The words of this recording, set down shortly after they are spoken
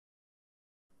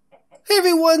Hey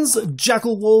everyone's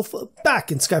JackelWolf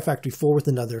back in Skyfactory 4 with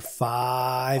another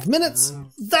 5 minutes.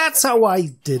 That's how I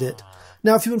did it.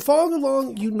 Now, if you've been following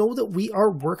along, you know that we are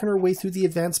working our way through the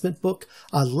advancement book.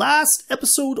 Last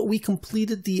episode, we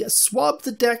completed the Swab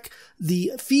the Deck,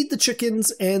 the Feed the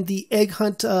Chickens, and the Egg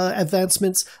Hunt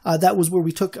advancements. That was where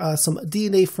we took some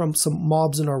DNA from some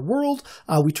mobs in our world.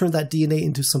 We turned that DNA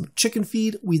into some chicken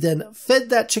feed. We then fed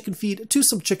that chicken feed to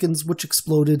some chickens, which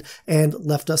exploded and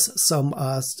left us some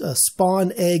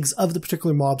spawn eggs of the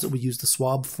particular mobs that we used to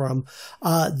swab from.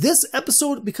 This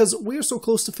episode, because we are so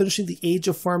close to finishing the Age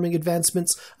of Farming advancements,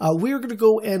 we're going to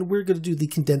go and we're going to do the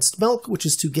Condensed Milk, which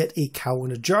is to get a cow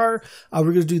in a jar. We're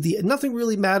going to do the Nothing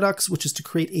Really Mattocks, which is to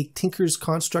create a Tinker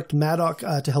Construct Mattock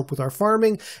to help with our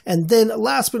farming. And then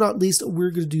last but not least, we're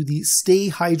going to do the Stay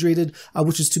Hydrated,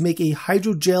 which is to make a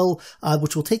Hydrogel,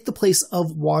 which will take the place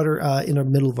of water in the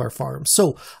middle of our farm.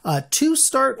 So to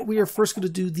start, we are first going to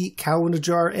do the cow in a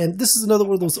jar. And this is another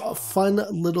one of those fun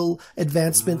little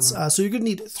advancements. So you're going to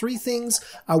need 3 things.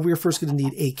 We are first going to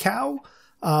need a cow.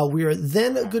 We are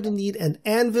then going to need an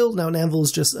anvil. Now, an anvil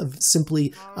is just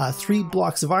simply 3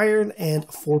 blocks of iron and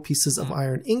 4 pieces of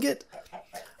iron ingot.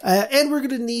 And we're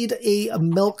going to need a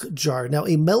milk jar. Now,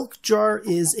 a milk jar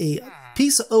is a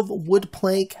piece of wood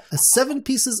plank, 7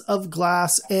 pieces of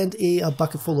glass, and a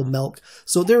bucket full of milk.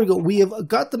 So there we go. We have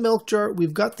got the milk jar.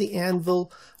 We've got the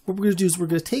anvil. What we're going to do is we're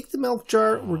going to take the milk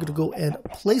jar. We're going to go and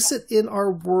place it in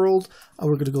our world.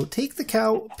 We're going to go take the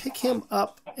cow, pick him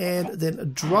up, and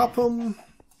then drop him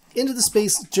into the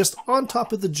space just on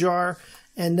top of the jar.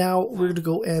 And now we're going to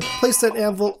go and place that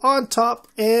anvil on top,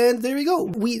 and there we go.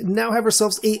 We now have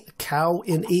ourselves a cow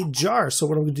in a jar. So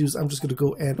what I'm going to do is I'm just going to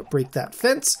go and break that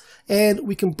fence, and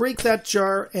we can break that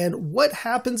jar. And what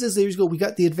happens is, there you go, we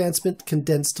got the advancement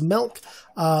Condensed Milk.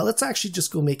 Let's actually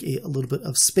just go make a little bit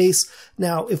of space.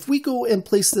 Now, if we go and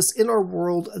place this in our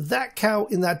world, that cow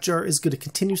in that jar is going to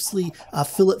continuously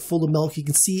fill it full of milk. You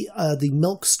can see the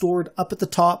milk stored up at the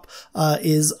top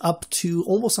is up to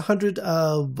almost 100,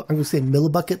 I'm going to say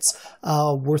millibuckets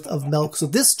worth of milk. So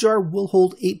this jar will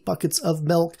hold 8 buckets of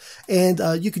milk, and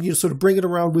you can sort of bring it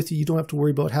around with you. You don't have to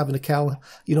worry about having a cow,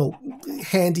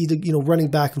 handy to, running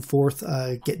back and forth,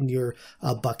 getting your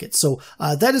bucket. So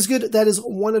that is good. That is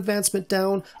one advancement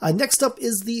down. Next up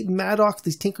is the Mattock,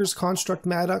 the Tinker's Construct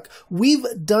Mattock. We've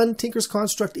done Tinker's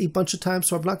Construct a bunch of times,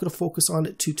 so I'm not going to focus on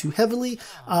it too heavily.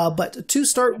 But to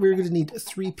start, we're going to need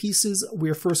 3 pieces.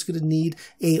 We're first going to need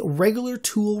a regular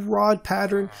tool rod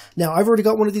pattern. Now, I've already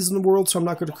got one of these in the world, so I'm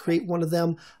not going to create one of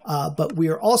them. But we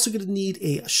are also going to need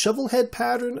a shovel head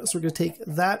pattern, so we're going to take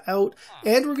that out.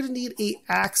 And we're going to need a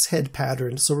axe head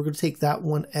pattern, so we're going to take that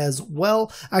one as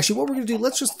well. Actually, what we're going to do,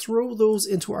 let's just throw those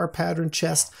into our pattern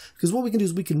chest, because what we can do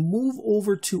is we can move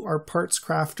over to our parts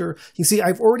crafter. You can see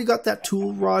I've already got that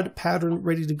tool rod pattern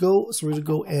ready to go, so we're going to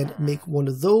go and make one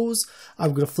of those.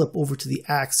 I'm going to flip over to the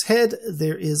axe head.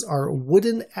 There is our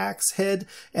wooden axe head,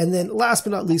 and then last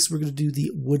but not least, we're going to do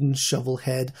the wooden shovel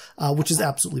head, which is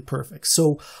absolutely perfect.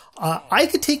 So I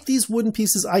could take these wooden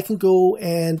pieces, I can go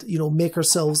and make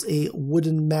ourselves a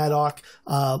wooden Mattock,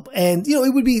 and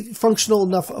it would be functional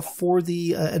enough for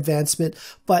the advancement.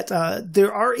 But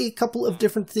there are a couple of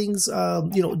different things,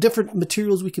 different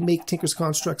materials we can make Tinker's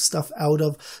Construct stuff out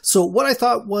of. So what I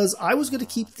thought was I was going to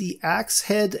keep the axe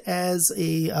head as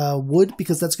a wood,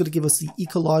 because that's going to give us the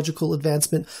ecological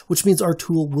advancement, which means our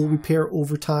tool will repair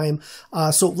over time.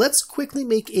 So let's quickly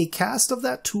make a cast of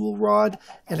that tool rod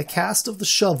and a cast of the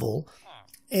shovel.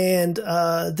 And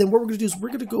then what we're going to do is we're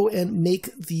going to go and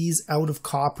make these out of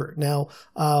copper. Now,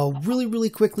 really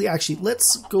quickly, actually,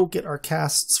 let's go get our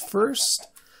casts first.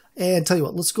 And tell you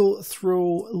what, let's go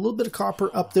throw a little bit of copper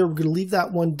up there. We're going to leave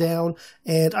that one down.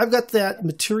 And I've got that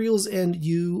Materials and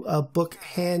You book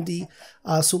handy.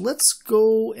 So let's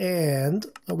go and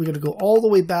we're going to go all the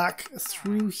way back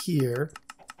through here.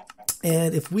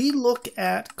 And if we look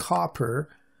at copper,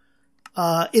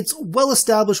 it's well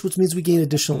established, which means we gain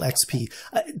additional XP.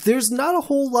 There's not a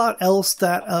whole lot else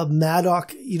that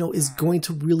Mattock, is going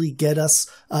to really get us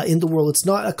in the world. It's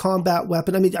not a combat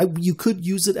weapon. I mean, you could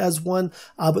use it as one,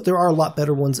 but there are a lot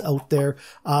better ones out there.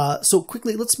 So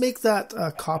quickly, let's make that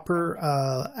copper.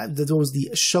 There was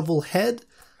the shovel head.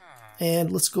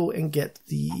 And let's go and get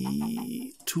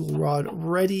the tool rod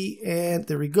ready. And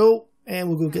there we go. And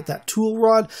we'll go get that tool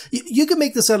rod. You can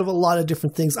make this out of a lot of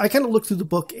different things. I kind of looked through the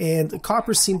book, and the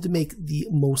copper seemed to make the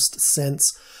most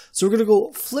sense. So we're going to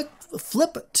go flick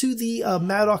flip to the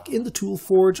Mattock in the tool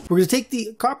forge. We're going to take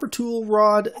the copper tool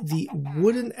rod, the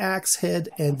wooden axe head,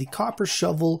 and the copper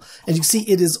shovel. As you can see,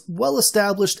 it is well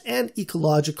established and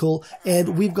ecological,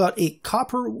 and we've got a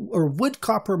copper or wood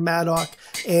copper Mattock,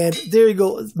 and there you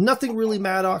go. Nothing Really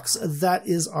Mattocks. That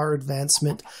is our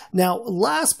advancement. Now,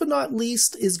 last but not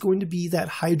least is going to be that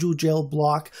hydrogel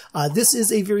block. This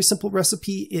is a very simple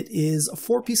recipe. It is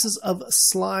 4 pieces of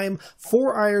slime,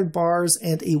 4 iron bars,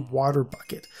 and a water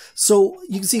bucket. So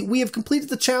you can see we have completed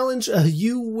the challenge.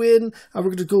 You win. We're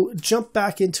going to go jump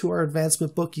back into our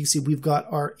advancement book. You can see we've got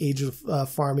our Age of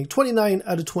Farming, 29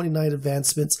 out of 29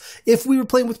 advancements. If we were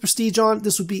playing with prestige on,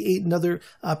 this would be another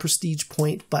prestige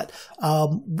point. But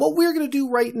what we're going to do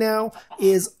right now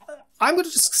is I'm going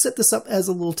to just set this up as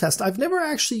a little test. I've never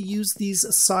actually used these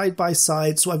side by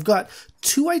side. So I've got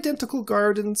 2 identical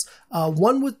gardens,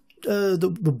 one with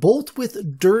both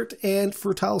with dirt and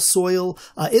fertile soil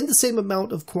in the same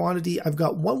amount of quantity. I've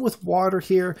got one with water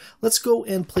here. Let's go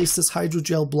and place this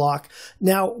hydrogel block.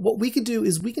 Now, what we can do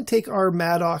is we can take our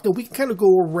Mattock and we can kind of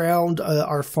go around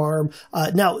our farm.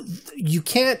 Now, you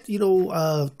can't,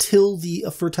 till the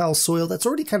fertile soil. That's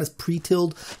already kind of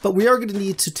pre-tilled, but we are going to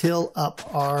need to till up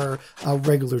our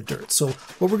regular dirt. So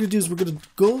what we're going to do is we're going to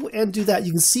go and do that.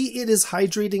 You can see it is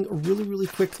hydrating really, really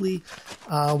quickly.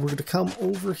 We're going to come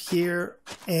over here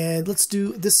and let's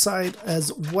do this side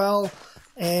as well.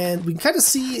 And we can kind of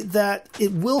see that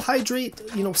it will hydrate,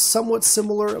 somewhat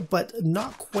similar, but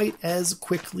not quite as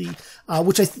quickly,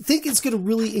 which I think is going to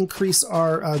really increase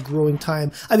our growing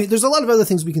time. I mean, there's a lot of other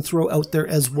things we can throw out there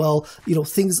as well,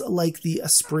 things like the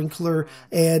sprinkler.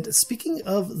 And speaking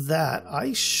of that,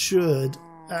 I should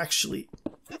actually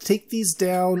take these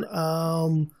down.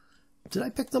 Did I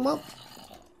pick them up?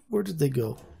 Where did they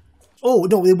go? Oh,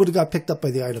 no, they would have got picked up by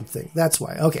the item thing. That's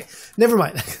why. Okay, never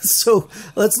mind. So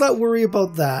let's not worry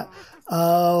about that.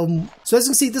 So as you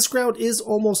can see, this ground is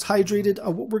almost hydrated.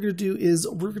 What we're going to do is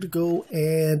we're going to go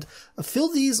and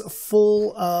fill these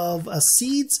full of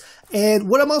seeds. And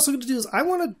what I'm also going to do is I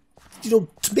want to to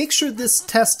make sure this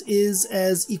test is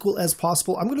as equal as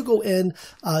possible, I'm going to go and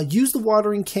use the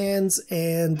watering cans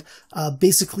and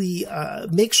basically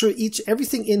make sure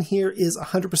everything in here is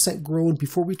 100% grown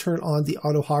before we turn on the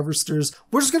auto harvesters.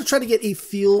 We're just going to try to get a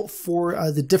feel for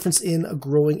the difference in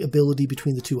growing ability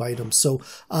between the 2 items. So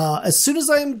as soon as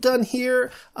I'm done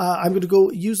here, I'm going to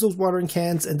go use those watering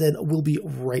cans and then we'll be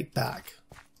right back.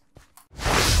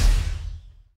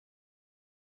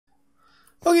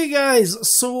 Okay guys,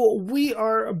 so we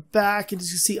are back, and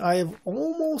as you see, I have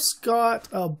almost got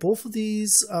both of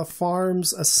these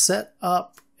farms set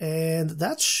up, and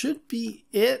that should be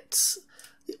it.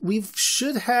 We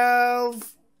should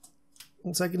have,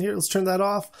 1 second here, let's turn that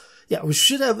off. Yeah, we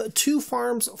should have 2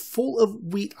 farms full of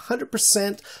wheat,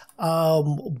 100%.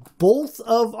 Both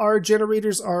of our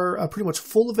generators are pretty much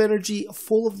full of energy,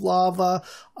 full of lava.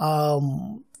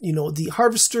 The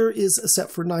harvester is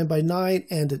set for 9x9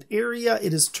 and an area.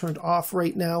 It is turned off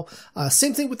right now.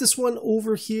 Same thing with this one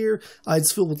over here.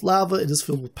 It's filled with lava. It is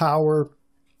filled with power.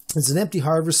 It's an empty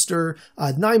harvester,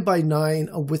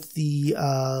 9x9 with the,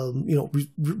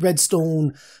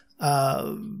 redstone,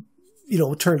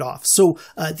 turned off. So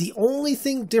the only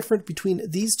thing different between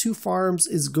these 2 farms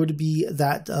is going to be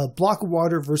that block of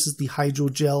water versus the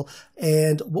hydrogel.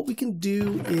 And what we can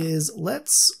do is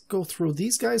let's go throw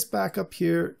these guys back up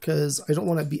here because I don't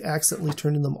want to be accidentally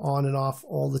turning them on and off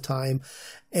all the time.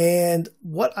 And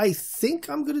what I think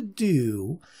I'm going to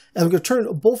do, I'm going to turn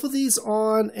both of these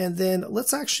on, and then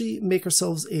let's actually make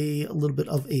ourselves a little bit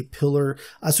of a pillar.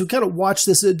 So we kind of watch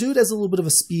this, do it as a little bit of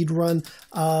a speed run.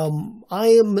 I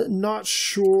am not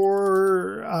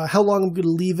sure how long I'm going to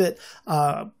leave it.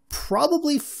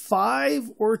 Probably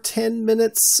 5 or 10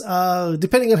 minutes,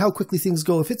 depending on how quickly things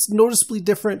go. If it's noticeably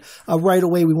different right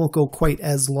away, we won't go quite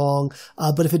as long.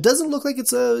 But if it doesn't look like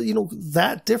it's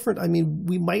that different, I mean,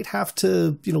 we might have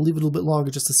to leave it a little bit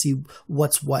longer just to see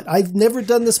what's what. I've never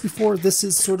done this before. This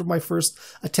is sort of my first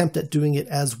attempt at doing it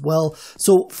as well.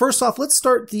 So first off, let's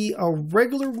start the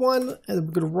regular one, and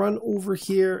we're going to run over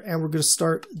here, and we're going to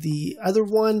start the other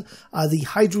one, the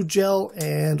hydrogel,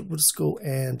 and we'll just go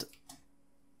and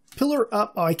pillar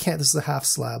up. Oh, I can't. This is a half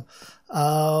slab.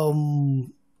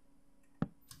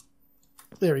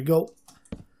 There we go.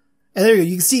 And there you go.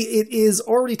 You can see it is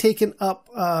already taken up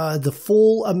the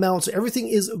full amount. So everything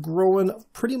is growing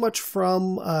pretty much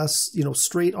from,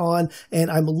 straight on.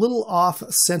 And I'm a little off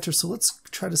center. So let's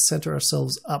try to center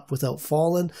ourselves up without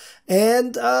falling.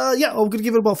 And yeah, I'm going to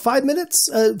give it about 5 minutes,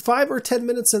 5 or 10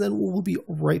 minutes, and then we'll be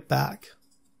right back.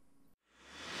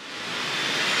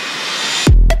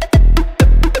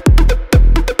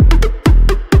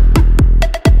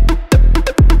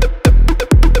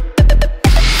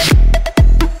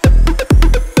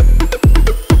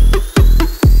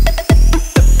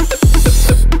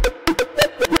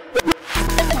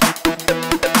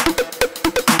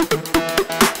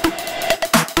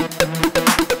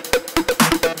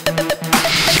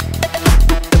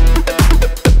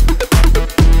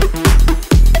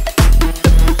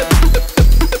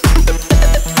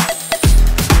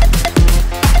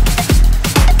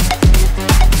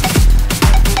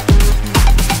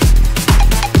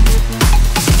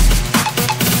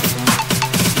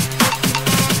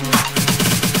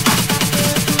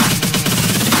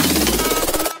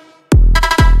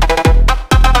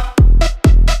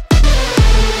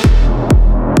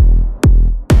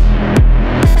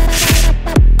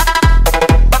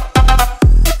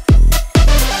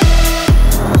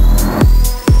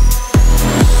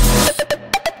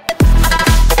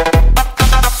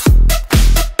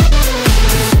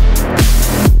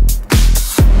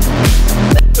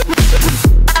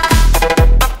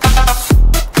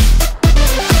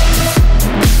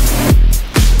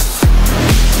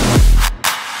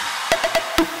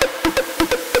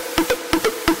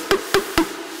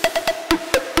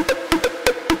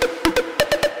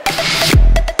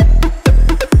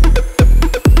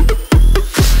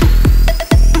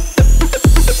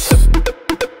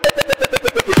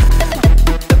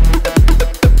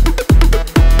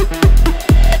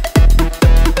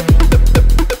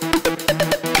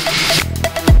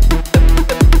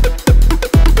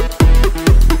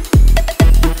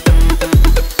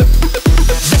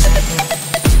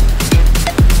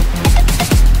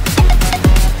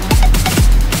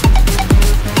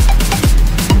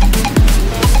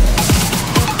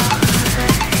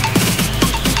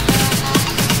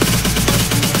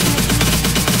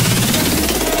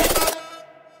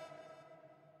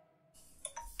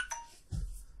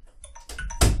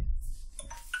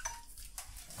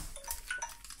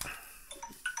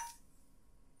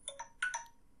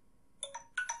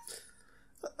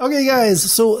 Okay,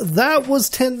 guys, so that was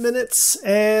 10 minutes,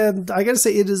 and I gotta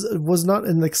say, it was not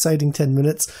an exciting 10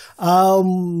 minutes.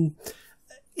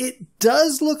 It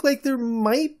does look like there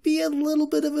might be a little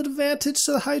bit of an advantage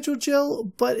to the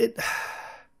hydrogel, but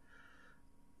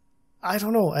I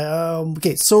don't know.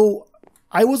 Okay, so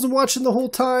I wasn't watching the whole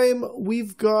time.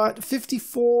 We've got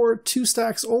 54, 2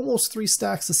 stacks, almost 3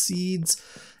 stacks of seeds.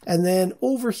 And then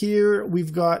over here,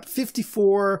 we've got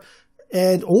 54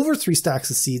 and over 3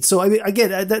 stacks of seeds. So, I mean,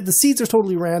 again, the seeds are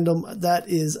totally random. That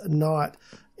is not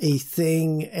a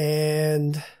thing.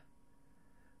 And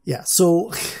yeah,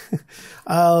 so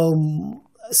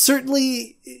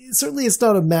certainly it's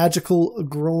not a magical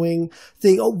growing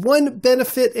thing. One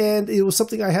benefit, and it was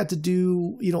something I had to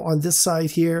do, on this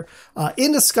side here,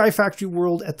 in the Skyfactory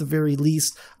world at the very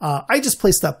least, I just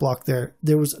placed that block there.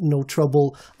 There was no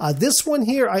trouble. This one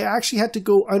here, I actually had to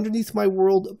go underneath my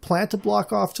world, plant a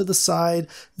block off to the side,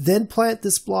 then plant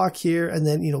this block here, and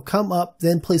then, come up,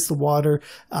 then place the water.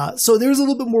 So there's a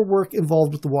little bit more work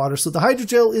involved with the water. So the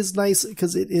hydrogel is nice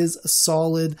because it is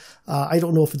solid. I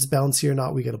don't know if it's bouncy or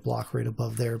not. We got a block right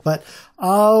above there, but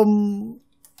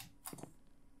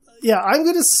yeah, I'm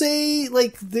gonna say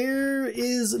there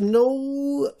is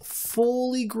no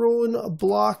fully grown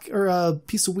block or a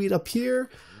piece of wheat up here,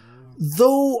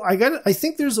 though I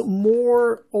think there's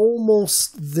more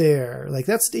almost there.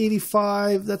 That's the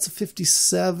 85, that's a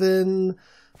 57,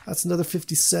 that's another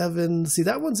 57. See,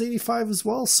 that one's 85 as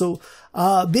well. So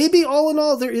maybe all in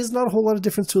all, there is not a whole lot of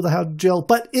difference to the hydrogel,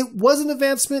 but it was an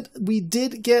advancement. We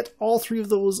did get all 3 of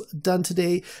those done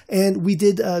today, and we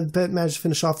did manage to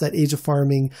finish off that Age of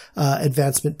Farming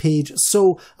advancement page.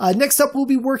 So next up, we'll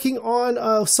be working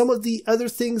on some of the other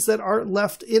things that are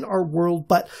left in our world,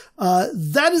 but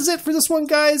that is it for this one,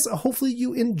 guys. Hopefully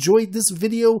you enjoyed this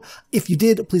video. If you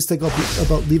did, please think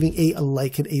about leaving a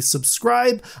like and a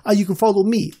subscribe. You can follow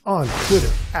me on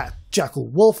Twitter at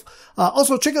JackelWolf.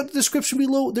 Also, check out the description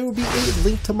below. There will be a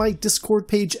link to my Discord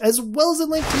page as well as a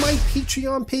link to my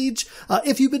Patreon page.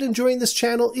 If you've been enjoying this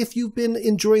channel, if you've been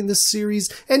enjoying this series,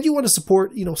 and you want to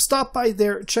support, stop by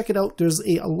there, check it out. There's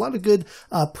a lot of good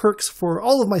perks for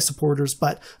all of my supporters.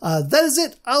 But that is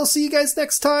it. I'll see you guys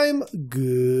next time.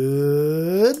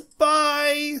 Goodbye.